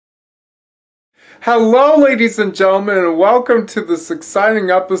Hello, ladies and gentlemen, and welcome to this exciting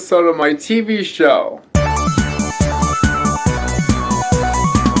episode of my TV show.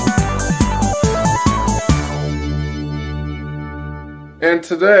 And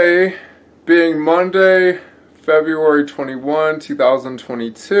today, being Monday, February 21,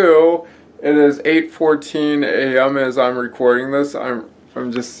 2022, it is 8:14 a.m. as I'm recording this. I'm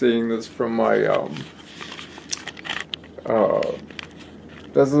just seeing this from my,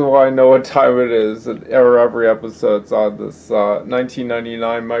 this is why I know what time it is. Every episode's on this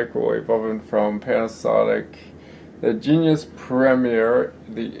 1999 microwave oven from Panasonic. The Genius Premier,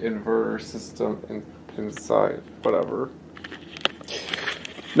 the inverter system inside, whatever.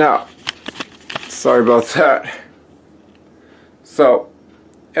 Now, sorry about that. So,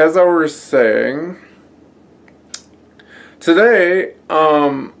 as I was saying, today,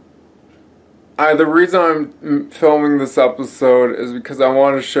 the reason I'm filming this episode is because I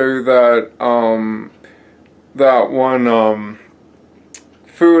want to show you that that one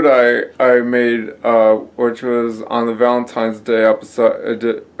food I made, which was on the Valentine's Day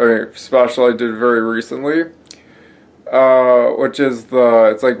episode special I did very recently, which is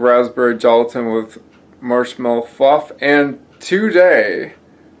it's like raspberry gelatin with marshmallow fluff. And today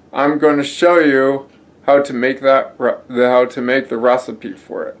I'm going to show you how to make the recipe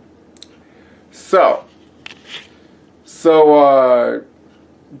for it. So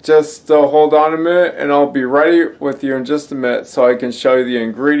just hold on a minute and I'll be ready with you in just a minute so I can show you the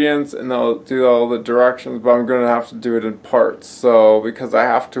ingredients and I'll do all the directions, but I'm going to have to do it in parts, so because I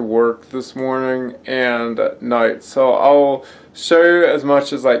have to work this morning and at night, so I'll show you as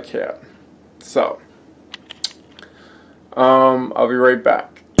much as I can. So I'll be right back.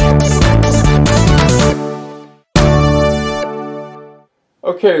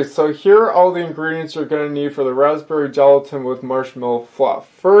 Okay, so here are all the ingredients you're going to need for the raspberry gelatin with marshmallow fluff.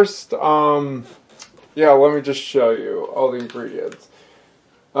 First, let me just show you all the ingredients.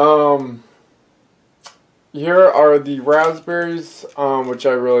 Here are the raspberries, which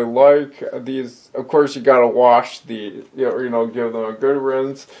I really like. These, of course, you gotta wash the, give them a good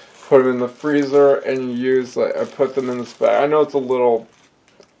rinse, put them in the freezer, and you use, I put them in this bag. I know it's a little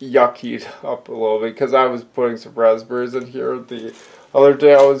yucky up a little bit because I was putting some raspberries in here the other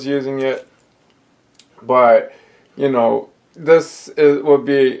day I was using it, but this would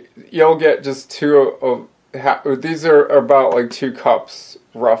be, you'll get just these are about like 2 cups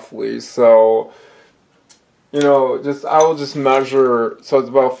roughly, so I will just measure, so it's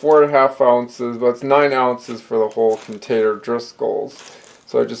about 4.5 ounces, but it's 9 ounces for the whole container Driscoll's.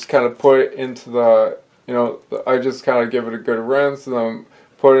 So I just kind of put it into the, I just kind of give it a good rinse and then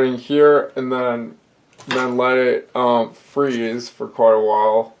put it in here and then let it freeze for quite a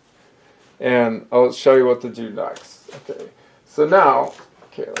while, and I'll show you what to do next. Okay, so now,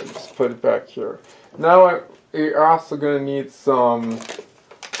 let me just put it back here. Now you're also going to need some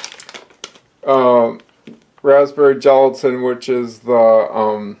raspberry gelatin, which is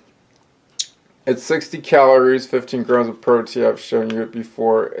it's 60 calories, 15 grams of protein. I've shown you it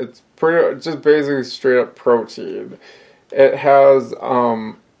before. It's just basically straight up protein. It has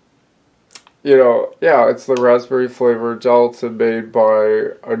it's the raspberry flavored gelatin made by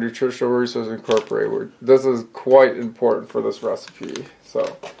a Nutritional Resources Incorporated. This is quite important for this recipe.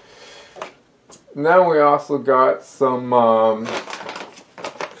 So now we also got some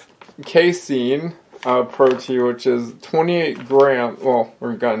casein protein, which is 28 grams. Well,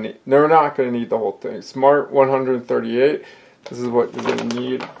 we're not gonna need the whole thing. Smart 138. This is what you're gonna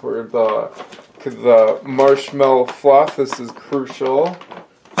need for the marshmallow fluff. This is crucial.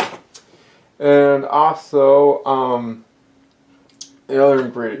 And also, the other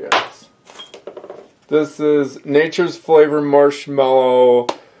ingredients. This is Nature's Flavor Marshmallow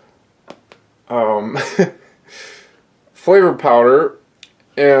flavor powder,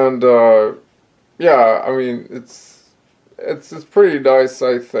 and it's pretty nice.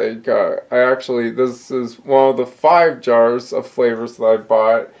 I think this is one of the 5 jars of flavors that I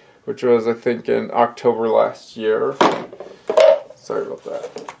bought, which was I think in October last year. Sorry about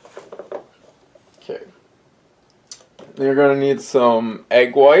that. Okay, you're going to need some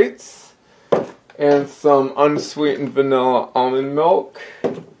egg whites and some unsweetened vanilla almond milk,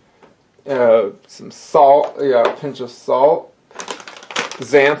 some salt, a pinch of salt,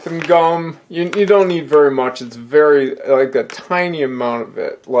 xanthan gum. You don't need very much. It's very, like a tiny amount of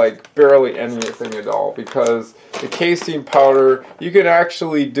it, like barely anything at all, because the casein powder, you could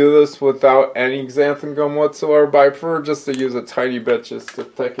actually do this without any xanthan gum whatsoever, but I prefer just to use a tiny bit just to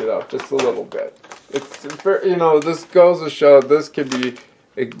thick it up, just a little bit. It's very, this goes to show this can be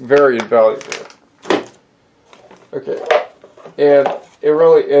very invaluable. Okay, and it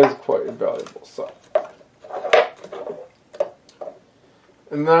really is quite invaluable. So,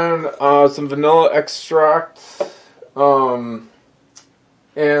 and then some vanilla extract, and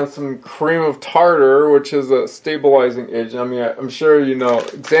some cream of tartar, which is a stabilizing agent. I mean, I'm sure you know,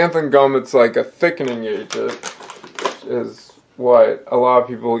 xanthan gum, it's like a thickening agent, which is what a lot of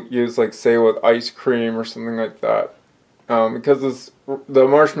people use, like say with ice cream or something like that. Because the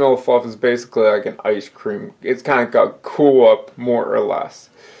marshmallow fluff is basically like an ice cream. It's kind of got cool up more or less.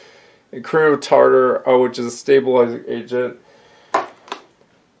 And cream of tartar, which is a stabilizing agent.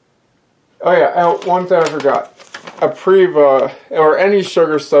 Oh yeah, one thing I forgot. Apriva, or any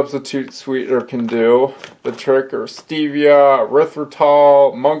sugar substitute sweetener can do the trick, or stevia,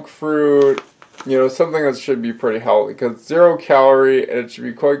 erythritol, monk fruit, you know, something that should be pretty healthy, because it's 0 calorie, and it should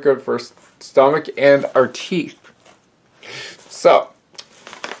be quite good for stomach and our teeth. So,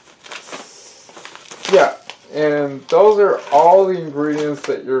 yeah, and those are all the ingredients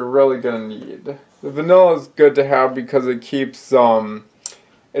that you're really going to need. The vanilla is good to have because it keeps,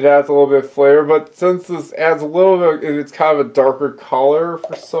 it adds a little bit of flavor, but since this adds a little bit, it's kind of a darker color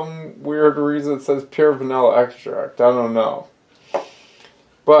for some weird reason. It says pure vanilla extract. I don't know.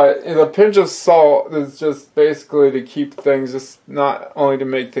 But a pinch of salt is just basically to keep things, just not only to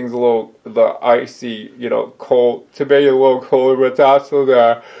make things a little, the icy, you know, cold, to make it a little colder, but also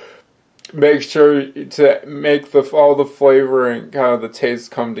to make sure to make all the flavoring, kind of the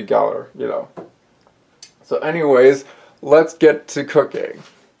taste come together, you know. So anyways, let's get to cooking.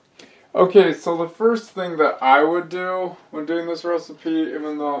 Okay, so the first thing that I would do when doing this recipe,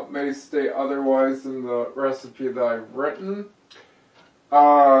 even though it may state otherwise in the recipe that I've written,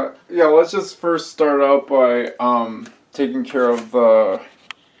 yeah, let's just first start out by taking care of the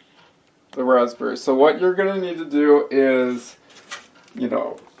raspberries. So what you're going to need to do is, you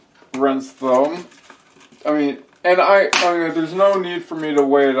know, rinse them. I mean, there's no need for me to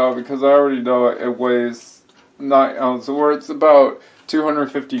weigh it out because I already know it weighs 9 ounces, or it's about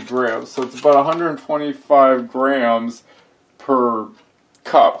 250 grams, so it's about 125 grams per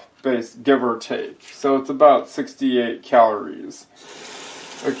cup, give or take. So it's about 68 calories.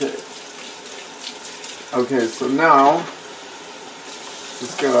 Okay, so now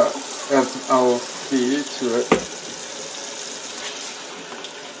just gotta add some LSD to it.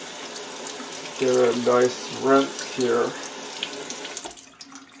 Give it a nice rinse here.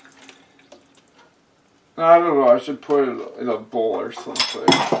 I don't know, I should put it in a bowl or something.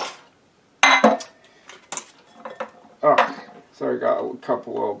 Oh, sorry, I got a cup a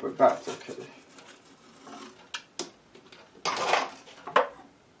little bit, that's okay.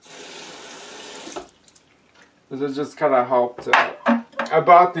 This just kind of helped out. I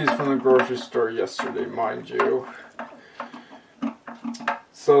bought these from the grocery store yesterday, mind you.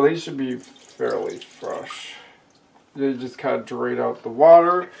 So they should be fairly fresh. They just kind of drain out the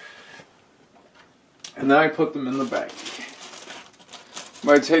water. And then I put them in the bag.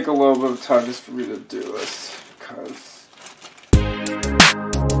 Might take a little bit of time just for me to do this, because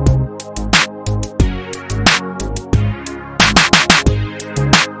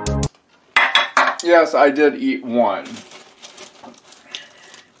yes, I did eat one,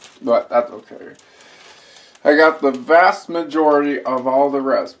 but that's okay. I got the vast majority of all the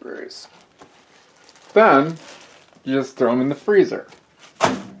raspberries. Then you just throw them in the freezer.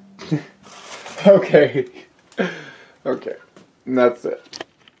 Okay, and that's it.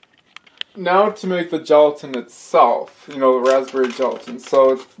 Now to make the gelatin itself, you know, the raspberry gelatin.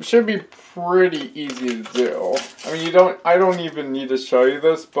 So it should be pretty easy to do. I mean, I don't even need to show you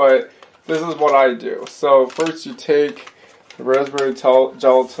this, but this is what I do. So first you take the raspberry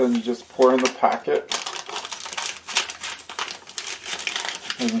gelatin, you just pour in the packet.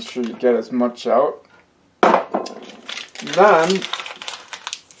 Making sure you get as much out. Then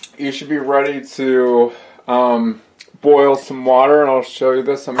you should be ready to boil some water, and I'll show you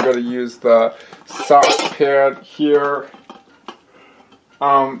this. I'm going to use the saucepan here,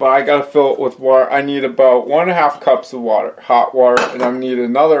 but I got to fill it with water. I need about 1.5 cups of water, hot water, and I need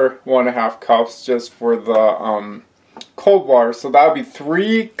another 1.5 cups just for the cold water. So that would be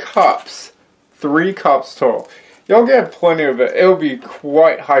 3 cups total. You'll get plenty of it. It'll be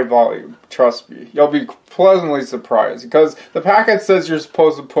quite high volume, trust me. You'll be pleasantly surprised, because the packet says you're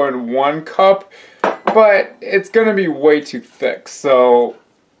supposed to put in 1 cup, but it's going to be way too thick. So,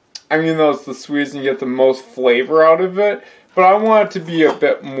 I mean, it's the sweetest and you get the most flavor out of it, but I want it to be a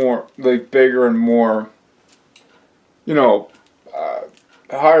bit more, like, bigger and more, you know,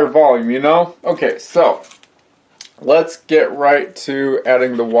 higher volume, you know? Okay, so let's get right to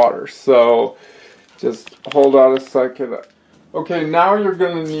adding the water. So just hold on a second. Okay, now you're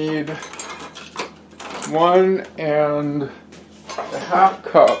going to need 1 1/2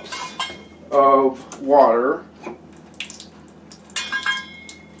 cups of water.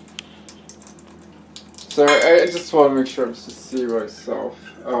 Sorry, I just want to make sure I'm just to see myself.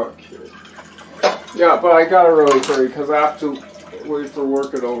 Okay. Yeah, but I gotta really hurry because I have to wait for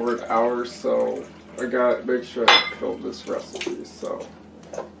work at over an hour, so I gotta make sure I film this recipe. So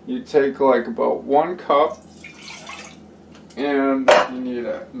you take like about 1 cup, and you need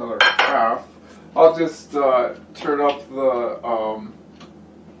another 1/2. I'll just turn up the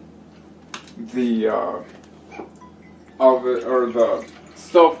oven or the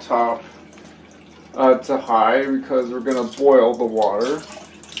stovetop to high because we're gonna boil the water.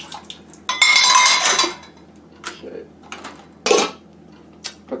 Okay.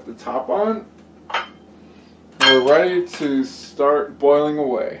 Put the top on. We're ready to start boiling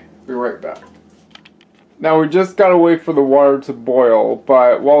away. Be right back. Now we just gotta wait for the water to boil,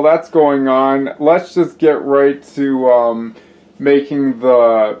 but while that's going on, let's just get right to making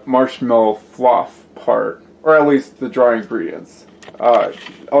the marshmallow fluff part, or at least the dry ingredients.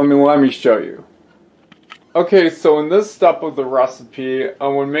 Let me show you. Okay, so in this step of the recipe,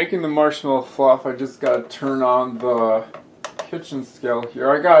 when making the marshmallow fluff, I just gotta turn on the kitchen scale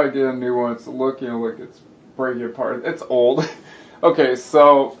here. I gotta get a new one. It's looking like it's breaking apart. It's old. Okay,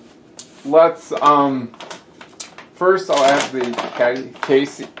 so let's first I'll add the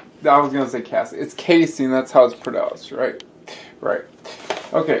casing. I was gonna say casing. It's casing. That's how it's pronounced, right? Right.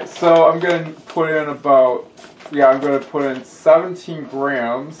 Okay, so I'm gonna put in about I'm gonna put in 17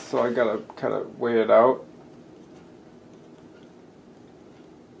 grams. So I gotta kind of weigh it out.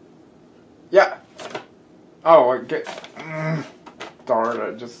 Yeah. Oh, I get. Darn!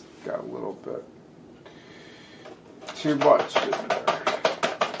 I just got a little bit too much in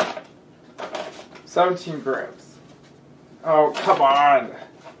there. 17 grams. Oh, come on.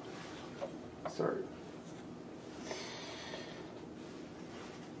 Sorry.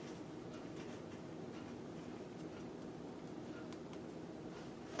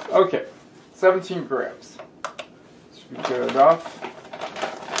 Okay, 17 grams. Should be good enough.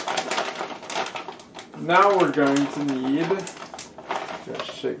 Now we're going to need,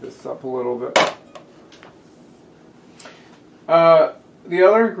 just shake this up a little bit. The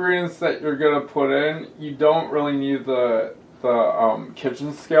other ingredients that you're going to put in, you don't really need the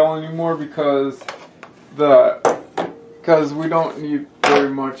kitchen scale anymore because we don't need very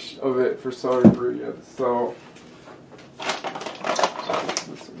much of it for soda ingredients. So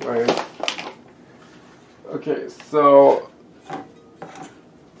this way. Okay, so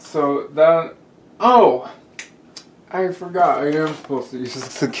then. Oh, I forgot. I am supposed to use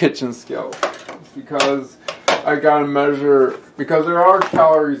the kitchen scale because I gotta measure, because there are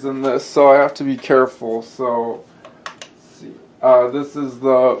calories in this, so I have to be careful. So, let's see. This is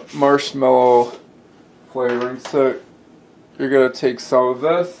the marshmallow flavoring, so you're gonna take some of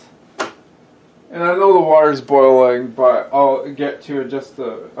this. And I know the water's boiling, but I'll get to it just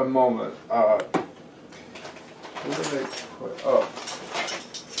a moment. What did I put? Oh.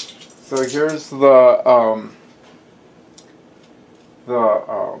 So here's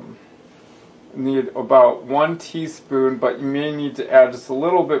need about 1 teaspoon, but you may need to add just a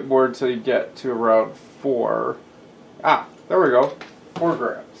little bit more until you get to around 4. Ah, there we go. 4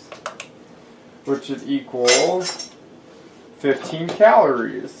 grams, which would equal 15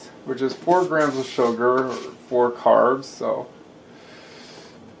 calories, which is 4 grams of sugar, or 4 carbs. So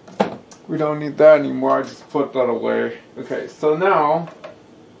we don't need that anymore. I just put that away. Okay, so now.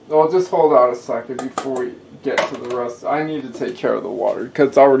 I'll just hold out a second before we get to the rest. I need to take care of the water because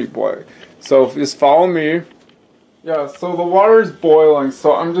it's already boiling. So just follow me. Yeah, so the water is boiling,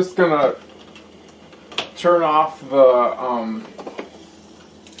 so I'm just gonna turn off the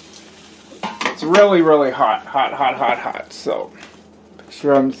it's really, really hot. So make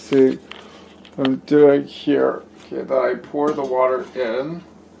sure I'm seeing what I'm doing here. Okay, then I pour the water in.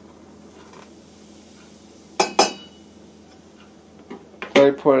 I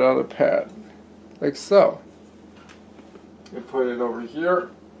put it on a pad, like so. I put it over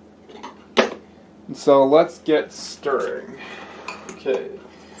here. And so let's get stirring. Okay.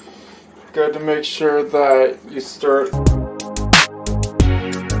 Good to make sure that you stir it.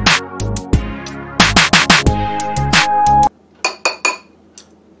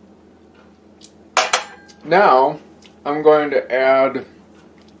 Now, I'm going to add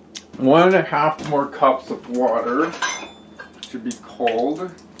 1.5 more cups of water. Should be cold.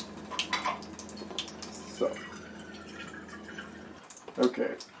 So,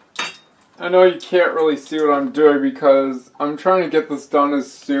 okay. I know you can't really see what I'm doing because I'm trying to get this done as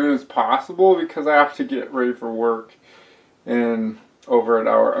soon as possible because I have to get ready for work in over an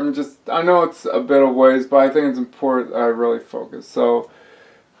hour. I know it's a bit of ways, but I think it's important that I really focus. So,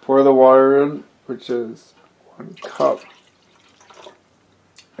 pour the water in, which is 1 cup.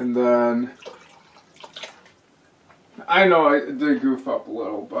 And then, I know I did goof up a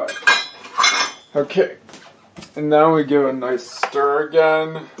little, but, okay. And now we give a nice stir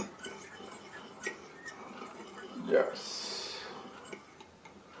again. Yes.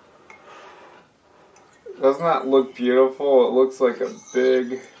 Doesn't that look beautiful? It looks like a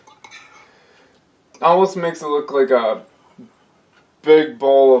big, almost makes it look like a big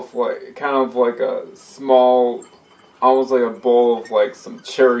bowl of like, kind of like a small, almost like a bowl of like some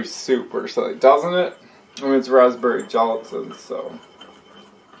cherry soup or something, doesn't it? I mean, it's raspberry gelatin, so.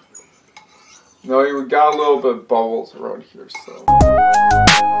 No, we got a little bit of bubbles around here, so.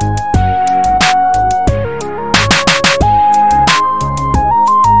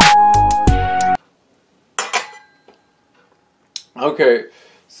 Okay,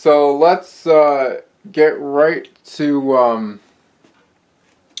 so let's get right to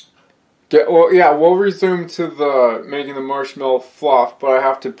we'll resume to the making the marshmallow fluff, but I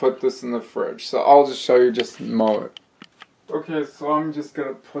have to put this in the fridge, so I'll just show you just in a moment. Okay, so I'm just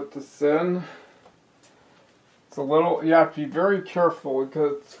gonna put this in. It's a little, you have to be very careful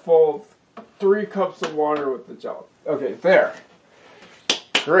because it's full of 3 cups of water with the gelatin. Okay, there.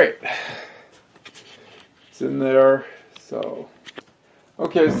 Great. It's in there, so.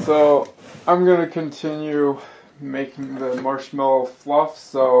 Okay, so I'm going to continue making the marshmallow fluff.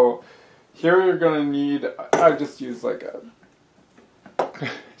 So here you're going to need, I just use like a,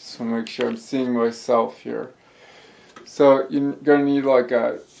 just want to make sure I'm seeing myself here. So you're going to need like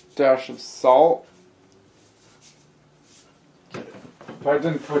a dash of salt. But I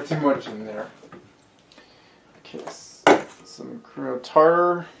didn't put too much in there. Okay, some cream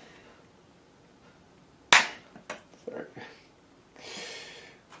tartar. Sorry.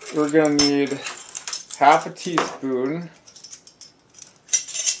 We're going to need half a teaspoon.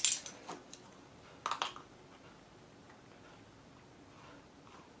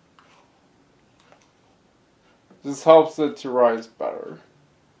 This helps it to rise better.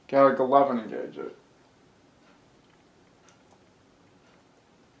 Got like 11 gauge it.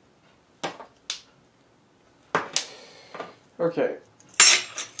 Okay,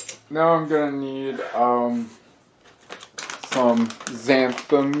 now I'm gonna need some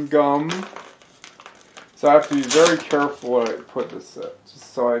xanthan gum. So I have to be very careful when I put this in,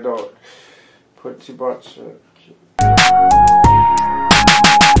 just so I don't put too much in.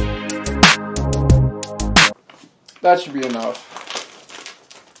 That should be enough.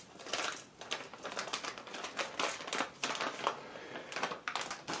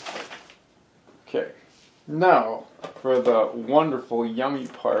 Okay, now for the wonderful, yummy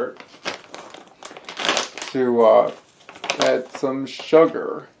part, to add some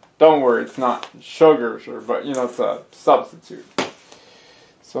sugar. Don't worry, it's not sugar, but you know, it's a substitute.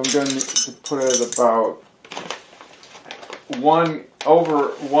 So I'm going to put it about over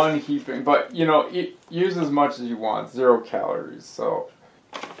one heaping, but you know, use as much as you want, 0 calories, so.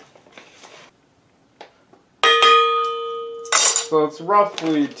 So it's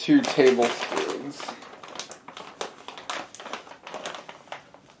roughly 2 tablespoons.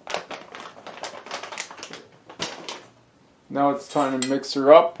 Now it's time to mix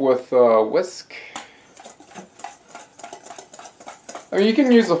her up with a whisk. I mean, you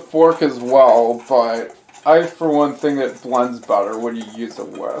can use a fork as well, but I, for one thing, it blends better when you use a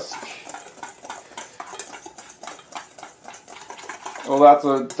whisk. Well, that's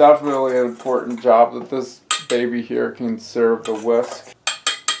definitely an important job that this baby here can serve the whisk.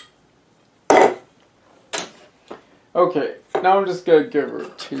 Okay, now I'm just going to give her a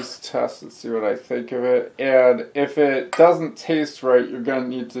taste test and see what I think of it. And if it doesn't taste right, you're going to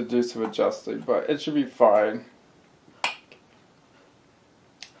need to do some adjusting, but it should be fine.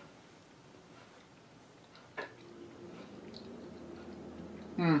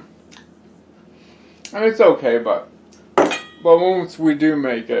 I mean, it's okay, but once we do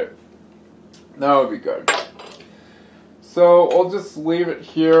make it, that would be good. So we'll just leave it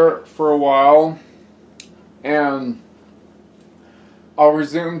here for a while, and I'll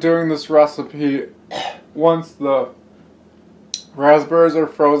resume doing this recipe once the raspberries are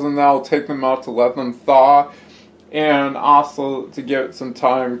frozen. Then I'll take them out to let them thaw, and also to give it some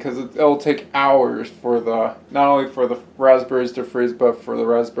time because it'll take hours for not only for the raspberries to freeze, but for the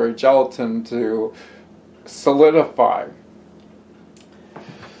raspberry gelatin to solidify.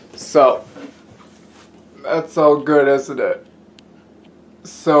 So that's all good, isn't it?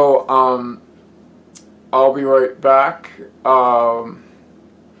 So I'll be right back. Well,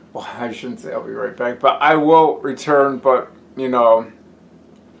 I shouldn't say I'll be right back, but I will return, but you know,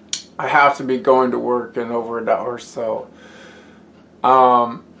 I have to be going to work in over an hour, so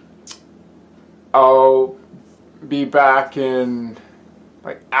I'll be back in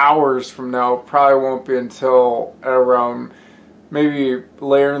like hours from now. Probably won't be until around maybe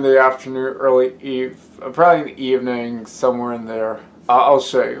later in the afternoon, probably in the evening, somewhere in there. I'll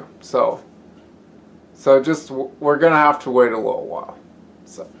show you. So just we're gonna have to wait a little while.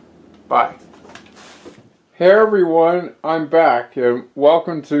 So bye. Hey everyone, I'm back and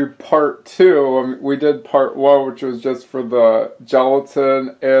welcome to part 2. We did part 1, which was just for the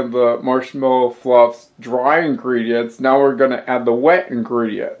gelatin and the marshmallow fluff's dry ingredients. Now we're going to add the wet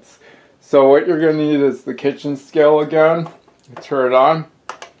ingredients. So what you're going to need is the kitchen scale again. Turn it on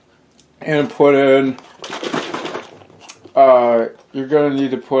and put in, you're going to need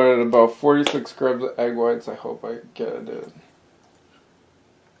to put in about 46 grams of egg whites. I hope I get it in.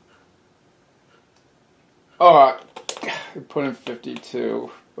 Oh, I put in 52,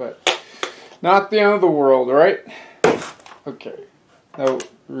 but not the end of the world, right? Okay, now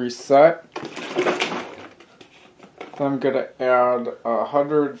reset. So I'm gonna add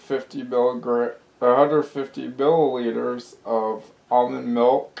 150 milliliters of almond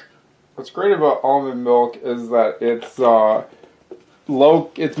milk. What's great about almond milk is that it's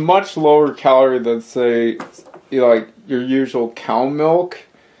it's much lower calorie than, say, like your usual cow milk.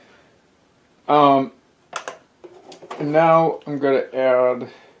 And now I'm going to add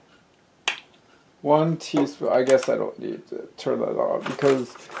 1 teaspoon. I guess I don't need to turn that on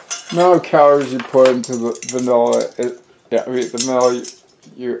because the amount of calories you put into the vanilla, the vanilla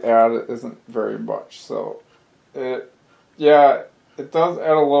you add isn't very much. So it does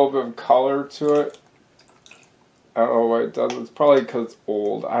add a little bit of color to it. I don't know why it does. It's probably because it's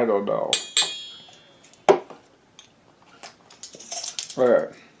old. I don't know.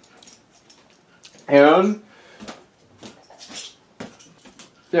 Okay. And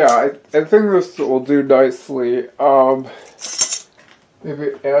yeah, I think this will do nicely.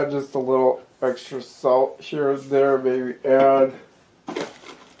 Maybe add just a little extra salt here and there. Maybe add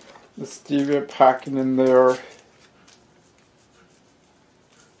the stevia packet in there.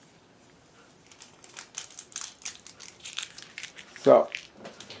 So,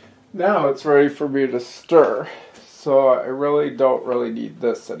 now it's ready for me to stir. So I don't really need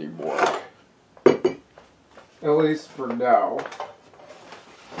this anymore. At least for now.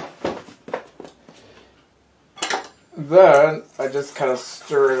 Then I just kind of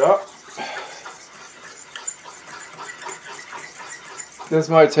stir it up. This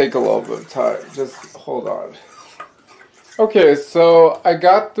might take a little bit of time. Just hold on. Okay, so I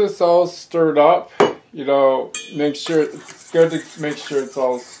got this all stirred up. You know, it's good to make sure it's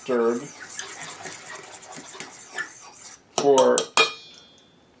all stirred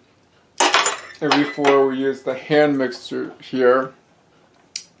before we use the hand mixer here.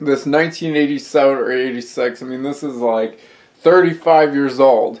 This 1987 or 86, I mean, this is like 35 years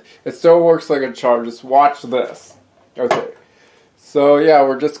old. It still works like a charm. Just watch this. Okay. So, yeah,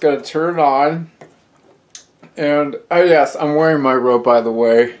 we're just going to turn it on. And, oh, yes, I'm wearing my robe, by the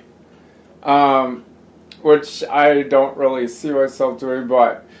way. Which I don't really see myself doing,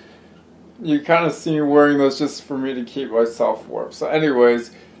 but you kind of see me wearing those just for me to keep myself warm. So,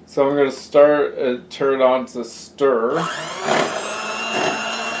 anyways, so I'm going to start and turn it on to stir.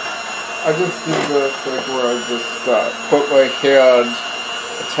 I just do this like where I just put my hand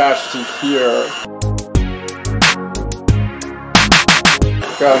attached to here.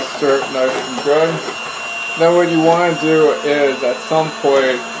 Gotta stir it nice and good. Then what you want to do is at some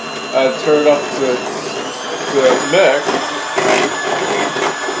point turn it up to mix.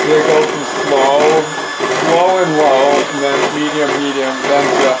 You go from slow and low, and then medium, then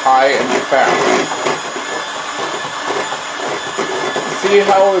to high and fast. See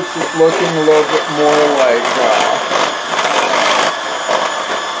how it's just looking a little bit more like,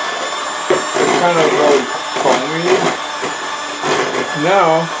 it's kind of really foamy.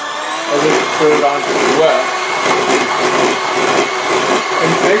 Now, I just put it onto the wet. And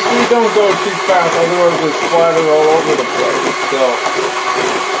make sure you don't go too fast, otherwise it'll splatter all over the place. So,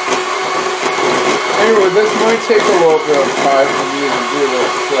 anyway, this might take a little bit of time for me to do this,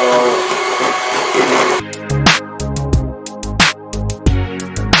 so.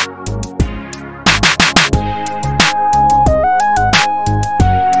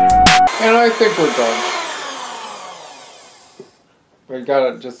 And I think we're done. We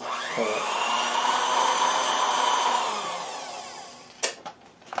gotta just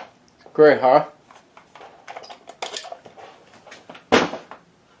great, huh?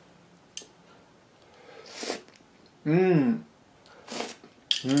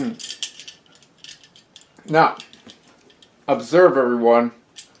 Now, Observe, everyone.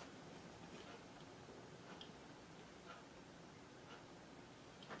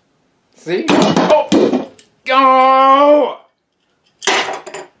 See? Oh! Oh!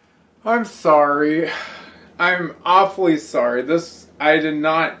 I'm sorry. I'm awfully sorry. I did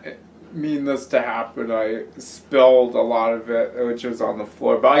not mean this to happen. I spilled a lot of it, which was on the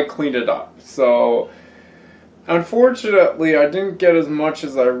floor, but I cleaned it up. So, unfortunately, I didn't get as much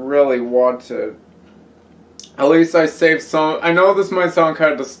as I really wanted. At least I saved some. I know this might sound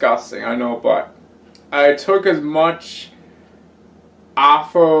kind of disgusting, I know, but I took as much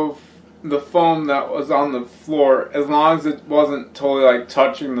off of the foam that was on the floor, as long as it wasn't totally like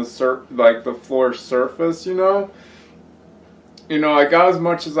touching the the floor surface, you know. You know, I got as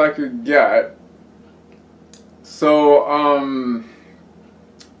much as I could get. So,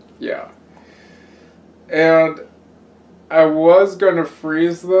 yeah. And I was gonna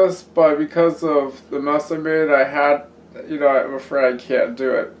freeze this, but because of the mess I made, I'm afraid I can't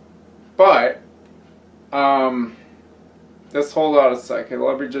do it. But, just hold on a second.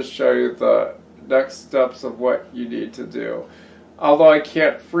 Let me just show you the next steps of what you need to do. Although I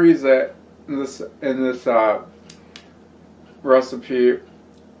can't freeze it in this recipe,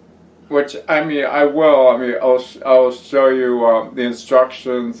 which I will. I'll show you the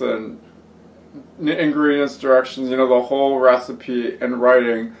instructions and ingredients, directions. You know, the whole recipe in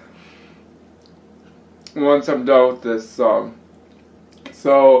writing. Once I'm done with this,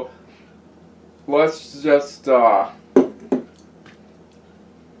 so let's just. I'll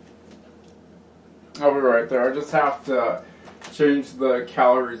be right there. I just have to change the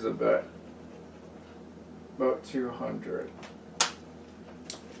calories a bit. About 200.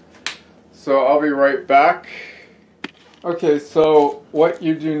 So I'll be right back. Okay, so what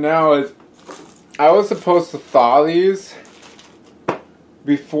you do now is, I was supposed to thaw these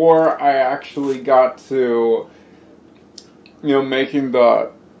before I actually got to, making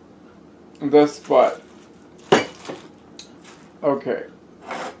this, but okay.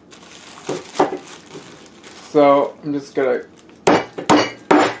 So I'm just gonna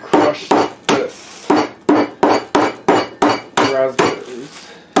crush this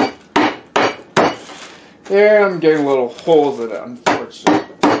raspberries. And I'm getting little holes in it, unfortunately.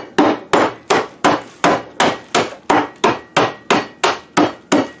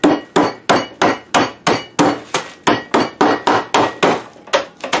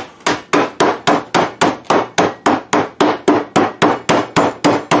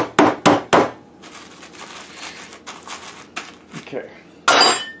 Okay.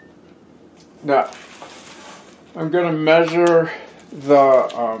 Now, I'm going to measure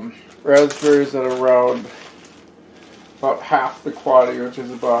the raspberries at around about half the quantity, which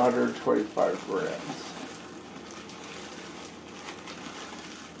is about 125 grams.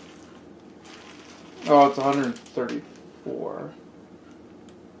 Oh, it's 134.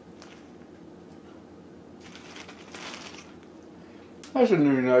 That should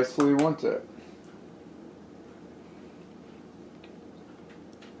do nicely, won't it?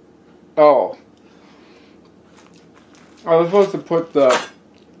 Oh. I was supposed to put the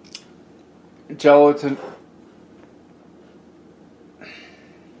gelatin...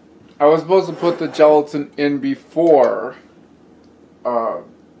 I was supposed to put the gelatin in before...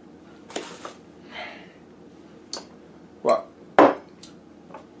 What?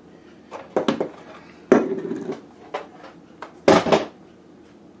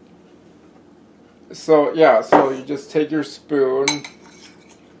 So, yeah, so you just take your spoon...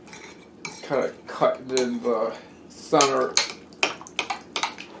 kind of cut it in the center.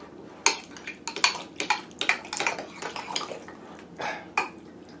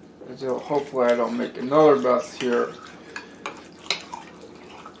 So hopefully I don't make another mess here.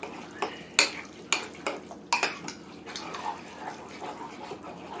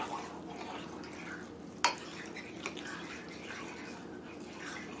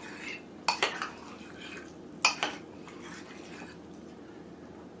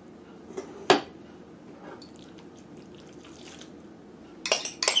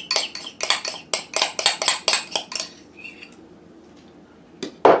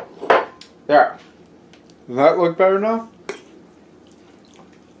 There. Does that look better now?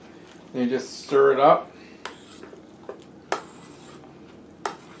 And you just stir it up.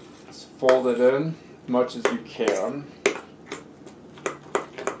 Just fold it in as much as you can.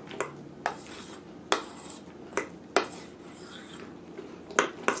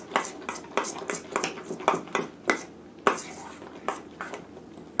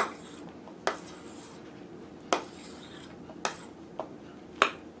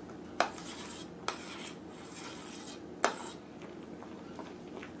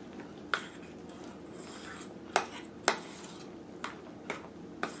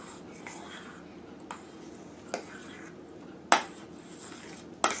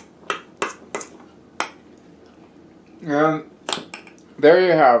 And there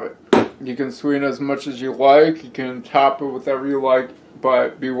you have it. You can sweeten as much as you like. You can top it with whatever you like,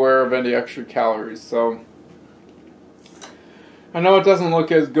 but beware of any extra calories. So I know it doesn't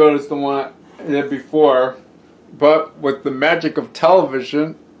look as good as the one I did before, but with the magic of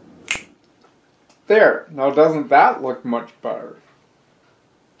television, there. Now doesn't that look much better?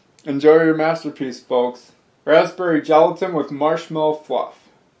 Enjoy your masterpiece, folks. Raspberry gelatin with marshmallow fluff.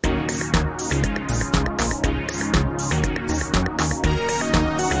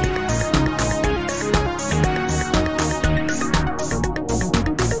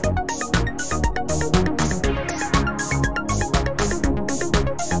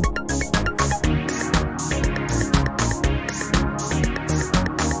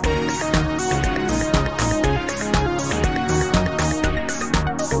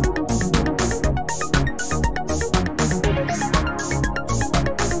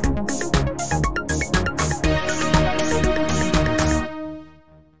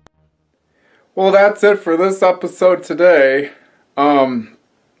 Well, that's it for this episode today.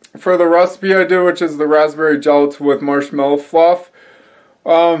 For the recipe I do, which is the raspberry gelatin with marshmallow fluff,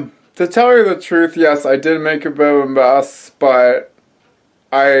 to tell you the truth, yes, I did make a bit of a mess, but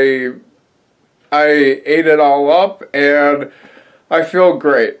I ate it all up, and I feel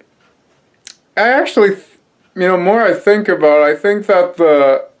great. I actually, more I think about it, I think that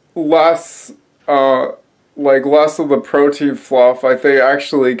the less of the protein fluff, I think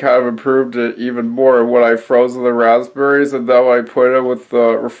actually kind of improved it even more when I froze the raspberries, and then I put it with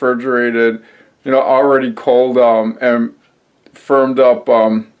the refrigerated, already cold and firmed up,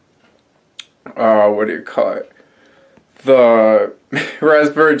 what do you call it? The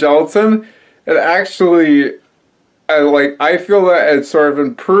raspberry gelatin. It actually, I feel that it sort of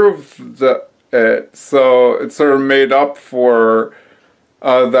improved it, so it sort of made up for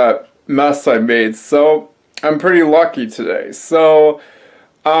that mess I made. So I'm pretty lucky today. So,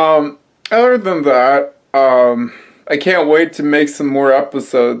 other than that, I can't wait to make some more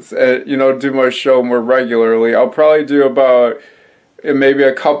episodes and, do my show more regularly. I'll probably do about maybe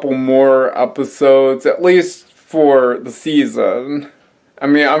a couple more episodes, at least for the season. I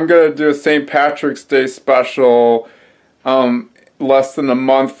mean, I'm going to do a St. Patrick's Day special, less than a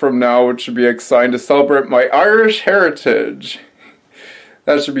month from now, which should be exciting to celebrate my Irish heritage.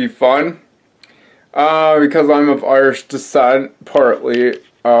 That should be fun. Because I'm of Irish descent, partly.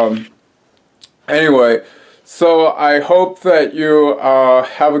 Anyway, so I hope that you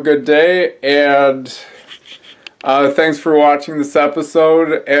have a good day, and thanks for watching this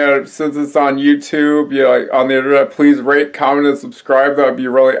episode. And since it's on YouTube, on the internet, please rate, comment, and subscribe. That would be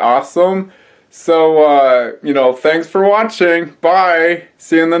really awesome. So, thanks for watching. Bye.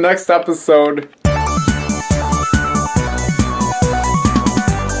 See you in the next episode.